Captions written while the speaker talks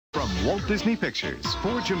From Walt Disney Pictures,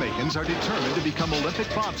 4 Jamaicans are determined to become Olympic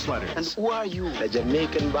bobsledders. And who are you? The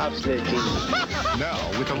Jamaican bobsled team. Now,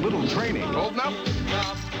 with a little training Holding up.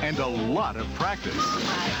 and a lot of practice,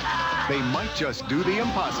 they might just do the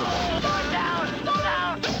impossible. Slow down! Slow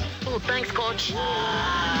down! Oh, thanks, Coach.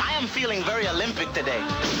 I am feeling very Olympic today.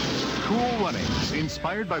 Cool Runnings,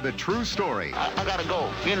 inspired by the true story. I gotta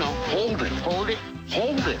go. You know, hold it, hold it,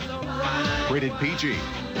 hold it. Rated PG.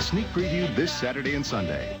 Sneak preview this Saturday and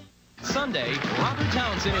Sunday. Sunday, Robert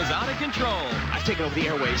Townsend is out of control. I've taken over the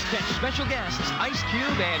airways. Catch special guests Ice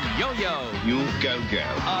Cube and Yo-Yo You go.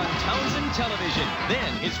 on Townsend Television.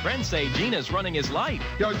 Then his friends say Gina's running his life.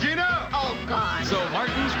 Yo, Gina! Oh, God. So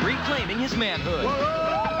Martin's reclaiming his manhood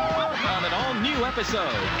on an all-new episode.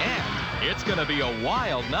 And it's going to be a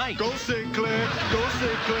wild night Go Sinclair! Go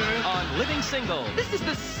Sinclair! on Living Single. This is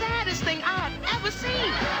the saddest thing I've ever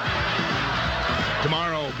seen.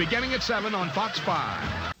 Tomorrow, beginning at 7 on Fox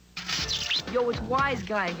 5. Yo, it's Wise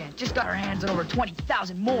Guy again. Just got our hands on over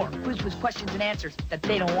 20,000 more quiz questions and answers that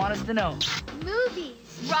they don't want us to know. Movies.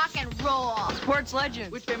 Rock and roll. Sports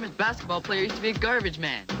legends. Which famous basketball player used to be a garbage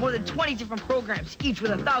man? More than 20 different programs, each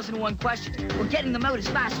with 1,001 questions. We're getting them out as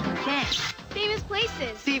fast as we can. Famous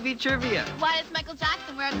places. TV trivia. Why does Michael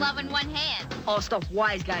Jackson wear a glove in one hand? All stuff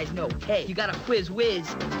Wise Guys know. Hey, you got a quiz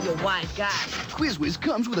whiz, you're Wise Guy. Quiz Whiz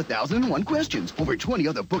comes with 1,001 questions. Over 20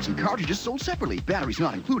 other books and cartridges sold separately. Batteries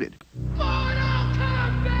not included.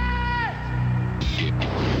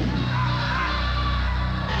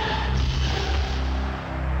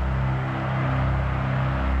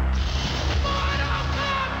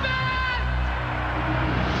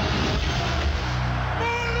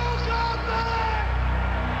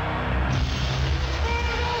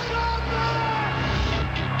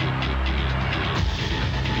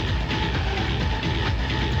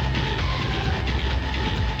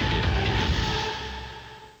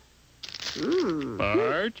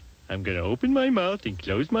 Bart, I'm going to open my mouth and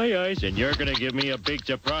close my eyes, and you're going to give me a big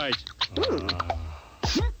surprise.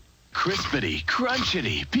 Crispity,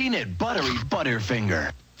 crunchity, peanut buttery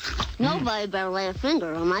Butterfinger. Nobody better lay a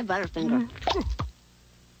finger on my Butterfinger.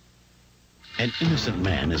 An innocent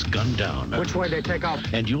man is gunned down. Which way they take off?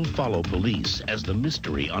 And you'll follow police as the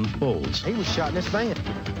mystery unfolds. He was shot in his van.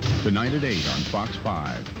 Tonight at 8 on Fox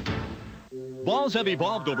 5. Balls have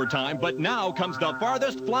evolved over time, but now comes the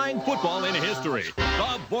farthest flying football in history,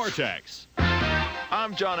 the Vortex.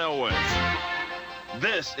 I'm John Elway.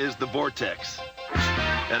 This is the Vortex.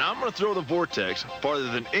 And I'm going to throw the Vortex farther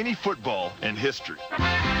than any football in history.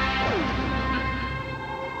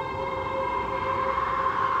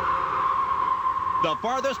 The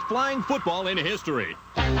farthest flying football in history.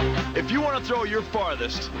 If you want to throw your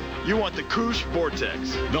farthest, you want the Koosh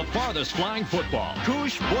Vortex. The farthest flying football,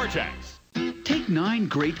 Koosh Vortex. Take 9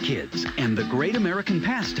 great kids and the great American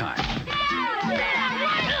pastime.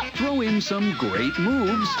 Throw in some great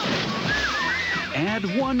moves. Add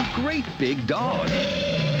 1 great big dog.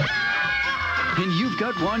 And you've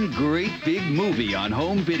got 1 great big movie on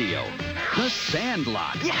home video. The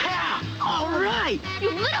Sandlot. Yeah! All right!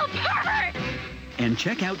 You little pervert! And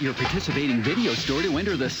check out your participating video store to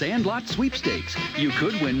enter the Sandlot sweepstakes. You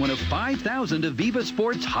could win one of 5,000 Aviva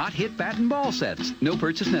Sports hot hit bat and ball sets. No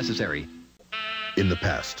purchase necessary. In the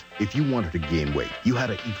past, if you wanted to gain weight, you had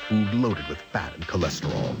to eat food loaded with fat and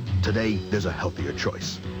cholesterol. Today, there's a healthier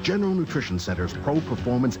choice. General Nutrition Center's Pro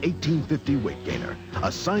Performance 1850 Weight Gainer,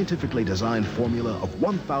 a scientifically designed formula of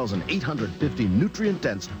 1,850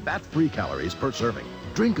 nutrient-dense, fat-free calories per serving.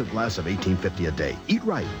 Drink a glass of 1850 a day, eat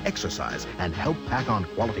right, exercise, and help pack on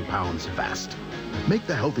quality pounds fast. Make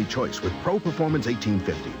the healthy choice with Pro Performance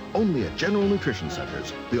 1850, only at General Nutrition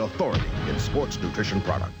Centers, the authority in sports nutrition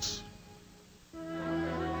products.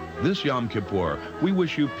 This Yom Kippur, we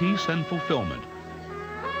wish you peace and fulfillment.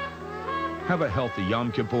 Have a healthy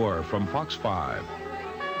Yom Kippur from Fox 5.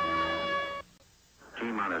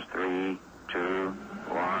 T-minus 3, 2,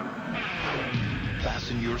 1.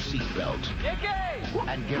 Fasten your seatbelt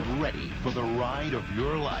and get ready for the ride of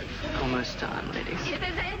your life. Almost time, ladies. If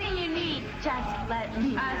there's anything you need, just let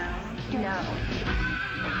me know.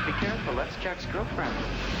 Be careful, that's Jack's girlfriend.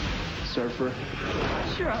 Surfer.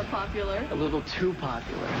 Sure are popular. A little too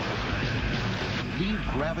popular. Leave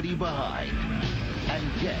gravity behind and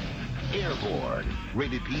get Airborne.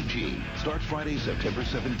 Rated PG. Starts Friday, September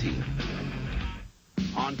 17th.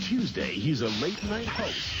 On Tuesday, he's a late-night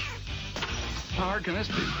host. hard can this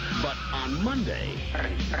be? But on Monday,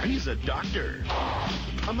 he's a doctor,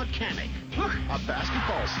 a mechanic, a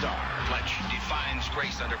basketball star. Fletch defines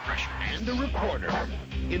grace under pressure. And a reporter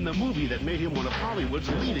in the movie that made him one of Hollywood's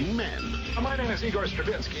leading men. My name is Igor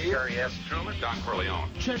Stravinsky. Harry S. Truman, Don Corleone.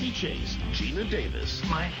 Chevy Chase, Gina Davis.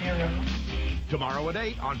 My hero. Tomorrow at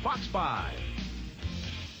 8 on Fox 5.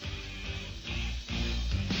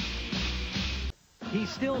 He's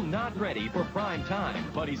still not ready for prime time,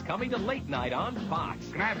 but he's coming to late night on Fox.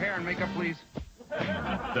 Can I have hair and makeup, please?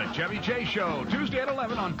 The Chevy Chase Show, Tuesday at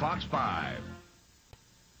 11 on Fox 5.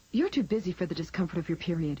 You're too busy for the discomfort of your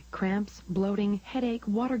period. Cramps, bloating, headache,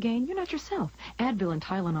 water gain. You're not yourself. Advil and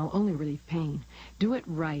Tylenol only relieve pain. Do it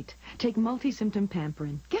right. Take multi-symptom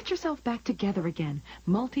Pamperin. Get yourself back together again.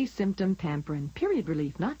 Multi-symptom Pamperin. Period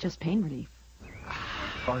relief, not just pain relief.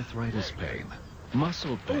 Arthritis pain.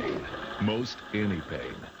 Muscle pain. Most any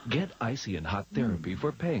pain. Get icy and hot therapy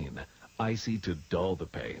for pain. Icy to dull the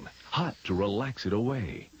pain. Hot to relax it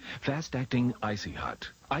away. Fast-acting Icy Hot.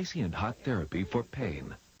 Icy and hot therapy for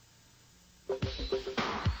pain.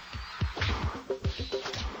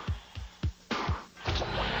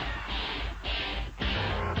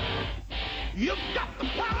 You've got the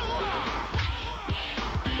power!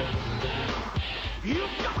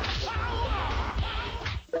 You've got the power!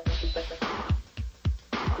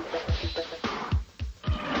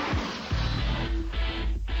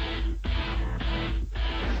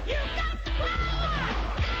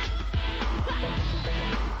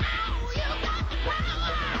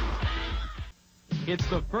 It's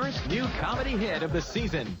the first new comedy hit of the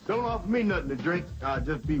season. Don't offer me nothing to drink. I'll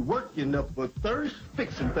just be working up for thirst,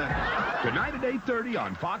 fixing things. Tonight at 8:30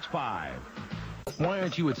 on Fox 5. Why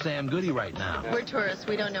aren't you with Sam Goody right now? We're tourists.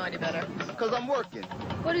 We don't know any better. Because I'm working.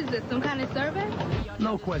 What is this, some kind of survey?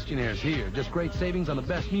 No questionnaires here. Just great savings on the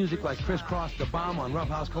best music like Crisscross the Bomb on Rough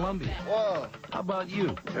House Columbia. Whoa. How about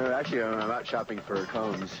you? Actually, I'm out shopping for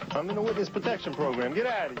combs. I'm in the witness protection program. Get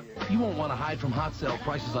out of here. You won't want to hide from hot sale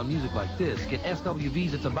prices on music like this. Get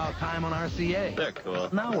SWV's It's About Time on RCA. They're cool.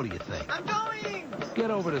 Now what do you think? I'm going!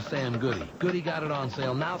 Get over to Sam Goody. Goody got it on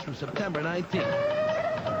sale now through September 19th.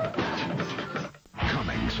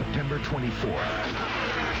 Coming September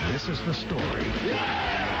 24th. This is the story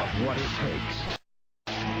of what it takes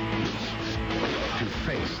to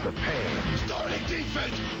face the pain. Starting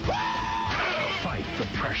defense! Fight the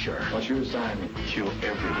pressure. What's your assignment? Kill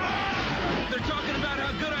everyone. They're talking about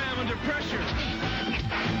how good I am under pressure.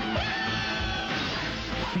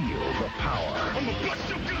 Feel the power. I'm gonna bust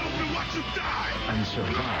your gut open and watch you die! And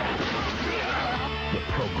survive the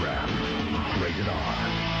program. Rated R.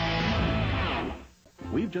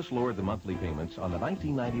 We've just lowered the monthly payments on the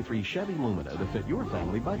 1993 Chevy Lumina to fit your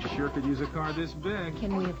family budget. Sure could use a car this big.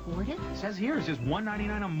 Can we afford it? It says here it's just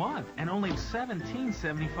 $199 a month and only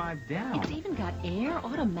 $17.75 down. It's even got air,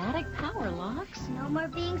 automatic, power locks. No more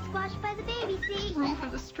being squashed by the baby seat. Room for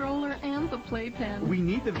the stroller and the playpen. We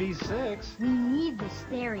need the V6. We need the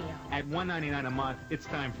stereo. At $199 a month, it's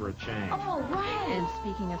time for a change. Oh, right. And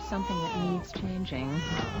speaking of something that needs changing.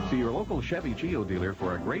 See your local Chevy Geo dealer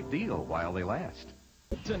for a great deal while they last.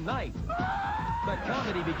 Tonight, the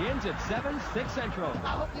comedy begins at 7, 6 Central. I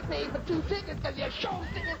hope you paid for 2 tickets because your show's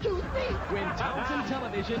sitting 2 seats. When Townsend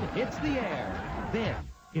Television hits the air. Then,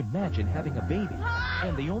 imagine having a baby,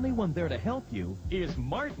 and the only one there to help you is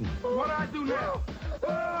Martin. What do I do now?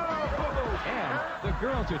 And the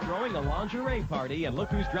girls are throwing a lingerie party, and look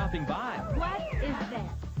who's dropping by. What is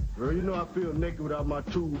that? Girl, you know I feel naked without my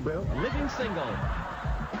tool belt. Living single.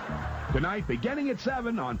 Tonight, beginning at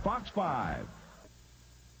 7 on Fox 5.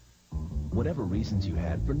 Whatever reasons you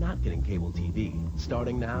had for not getting cable TV,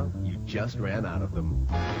 starting now, you just ran out of them.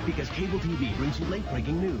 Because cable TV brings you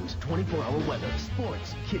late-breaking news, 24-hour weather,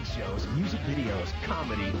 sports, kids shows, music videos,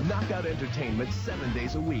 comedy, knockout entertainment 7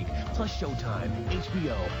 days a week, plus Showtime,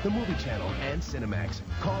 HBO, the Movie Channel, and Cinemax.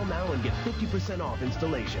 Call now and get 50% off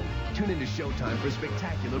installation. Tune into Showtime for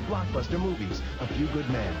spectacular blockbuster movies, A Few Good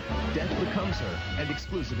Men, Death Becomes Her, and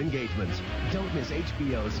exclusive engagements. Don't miss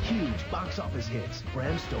HBO's huge box office hits,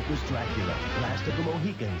 Bram Stoker's Dracula, Last of the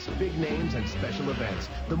Mohicans, big names and special events.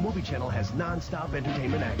 The Movie Channel has non-stop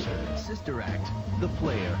entertainment action. Sister Act, The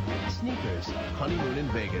Player, Sneakers, Honeymoon in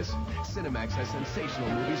Vegas. Cinemax has sensational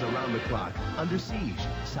movies around the clock. Under Siege,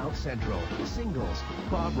 South Central, Singles,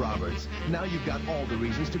 Bob Roberts. Now you've got all the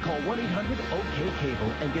reasons to call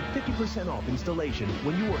 1-800-OK-CABLE and get 50% off installation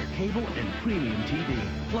when you order cable and premium TV.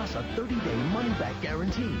 Plus a 30-day money-back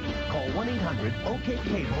guarantee. Call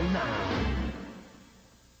 1-800-OK-CABLE now.